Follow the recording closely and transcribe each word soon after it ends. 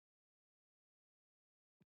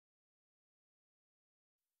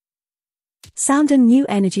Soundon New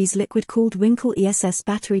Energy's liquid-cooled Wincle ESS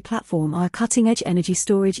battery platform are a cutting-edge energy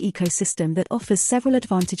storage ecosystem that offers several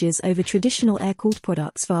advantages over traditional air-cooled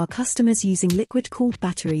products for our customers using liquid-cooled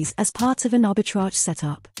batteries as part of an arbitrage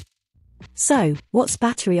setup. So, what's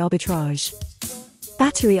battery arbitrage?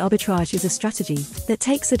 Battery arbitrage is a strategy that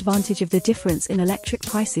takes advantage of the difference in electric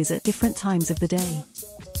prices at different times of the day.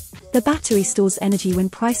 The battery stores energy when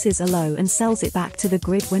prices are low and sells it back to the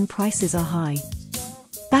grid when prices are high.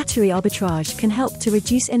 Battery arbitrage can help to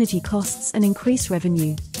reduce energy costs and increase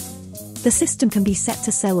revenue. The system can be set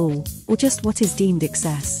to sell all, or just what is deemed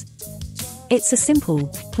excess. It's a simple,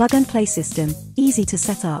 plug-and-play system, easy to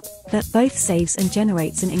set up, that both saves and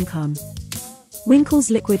generates an income. Wincles'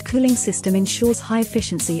 liquid cooling system ensures high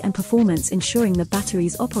efficiency and performance, ensuring the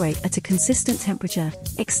batteries operate at a consistent temperature,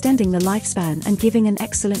 extending the lifespan and giving an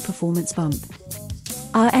excellent performance bump.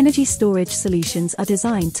 Our energy storage solutions are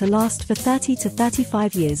designed to last for 30 to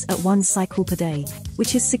 35 years at 1 cycle per day,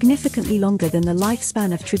 which is significantly longer than the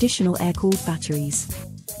lifespan of traditional air-cooled batteries.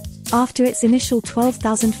 After its initial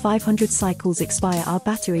 12,500 cycles expire, our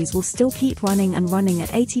batteries will still keep running and running at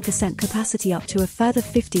 80% capacity up to a further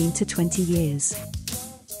 15 to 20 years.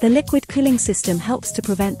 The liquid cooling system helps to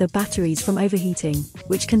prevent the batteries from overheating,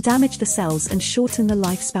 which can damage the cells and shorten the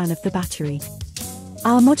lifespan of the battery.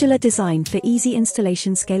 Our modular design for easy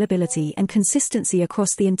installation, scalability and consistency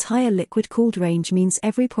across the entire liquid-cooled range means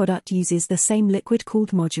every product uses the same liquid-cooled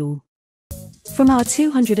module. From our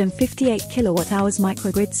 258 kWh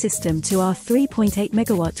microgrid system to our 3.8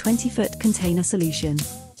 MW 20-foot container solution.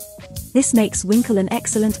 This makes Wincles an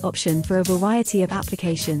excellent option for a variety of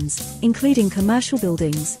applications, including commercial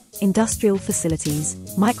buildings, industrial facilities,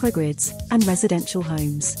 microgrids, and residential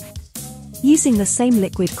homes. Using the same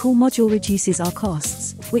liquid cool module reduces our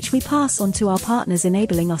costs, which we pass on to our partners,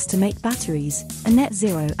 enabling us to make batteries a net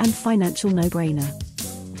zero and financial no-brainer.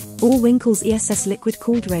 All Wincles ESS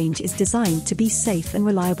liquid-cooled range is designed to be safe and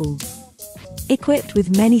reliable. Equipped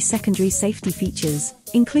with many secondary safety features,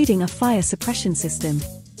 including a fire suppression system.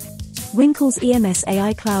 Wincles EMS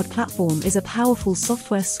AI Cloud Platform is a powerful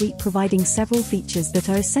software suite providing several features that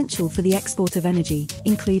are essential for the export of energy,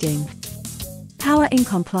 including Power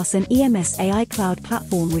Income Plus, an EMS AI cloud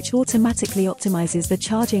platform which automatically optimizes the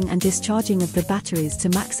charging and discharging of the batteries to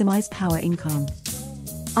maximize power income.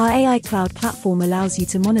 Our AI cloud platform allows you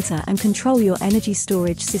to monitor and control your energy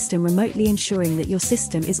storage system remotely, ensuring that your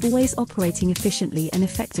system is always operating efficiently and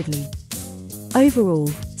effectively. Overall,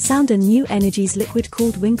 Soundon New Energy's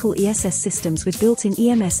liquid-cooled Wincle ESS systems with built-in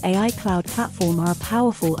EMS AI cloud platform are a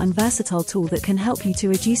powerful and versatile tool that can help you to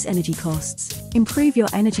reduce energy costs, improve your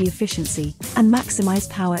energy efficiency, and maximize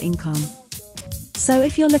power income. So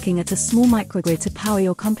if you're looking at a small microgrid to power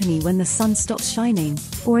your company when the sun stops shining,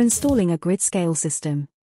 or installing a grid-scale system,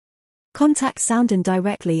 contact Soundon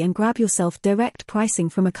directly and grab yourself direct pricing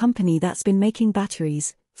from a company that's been making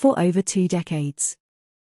batteries for over 2 decades.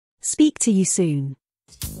 Speak to you soon.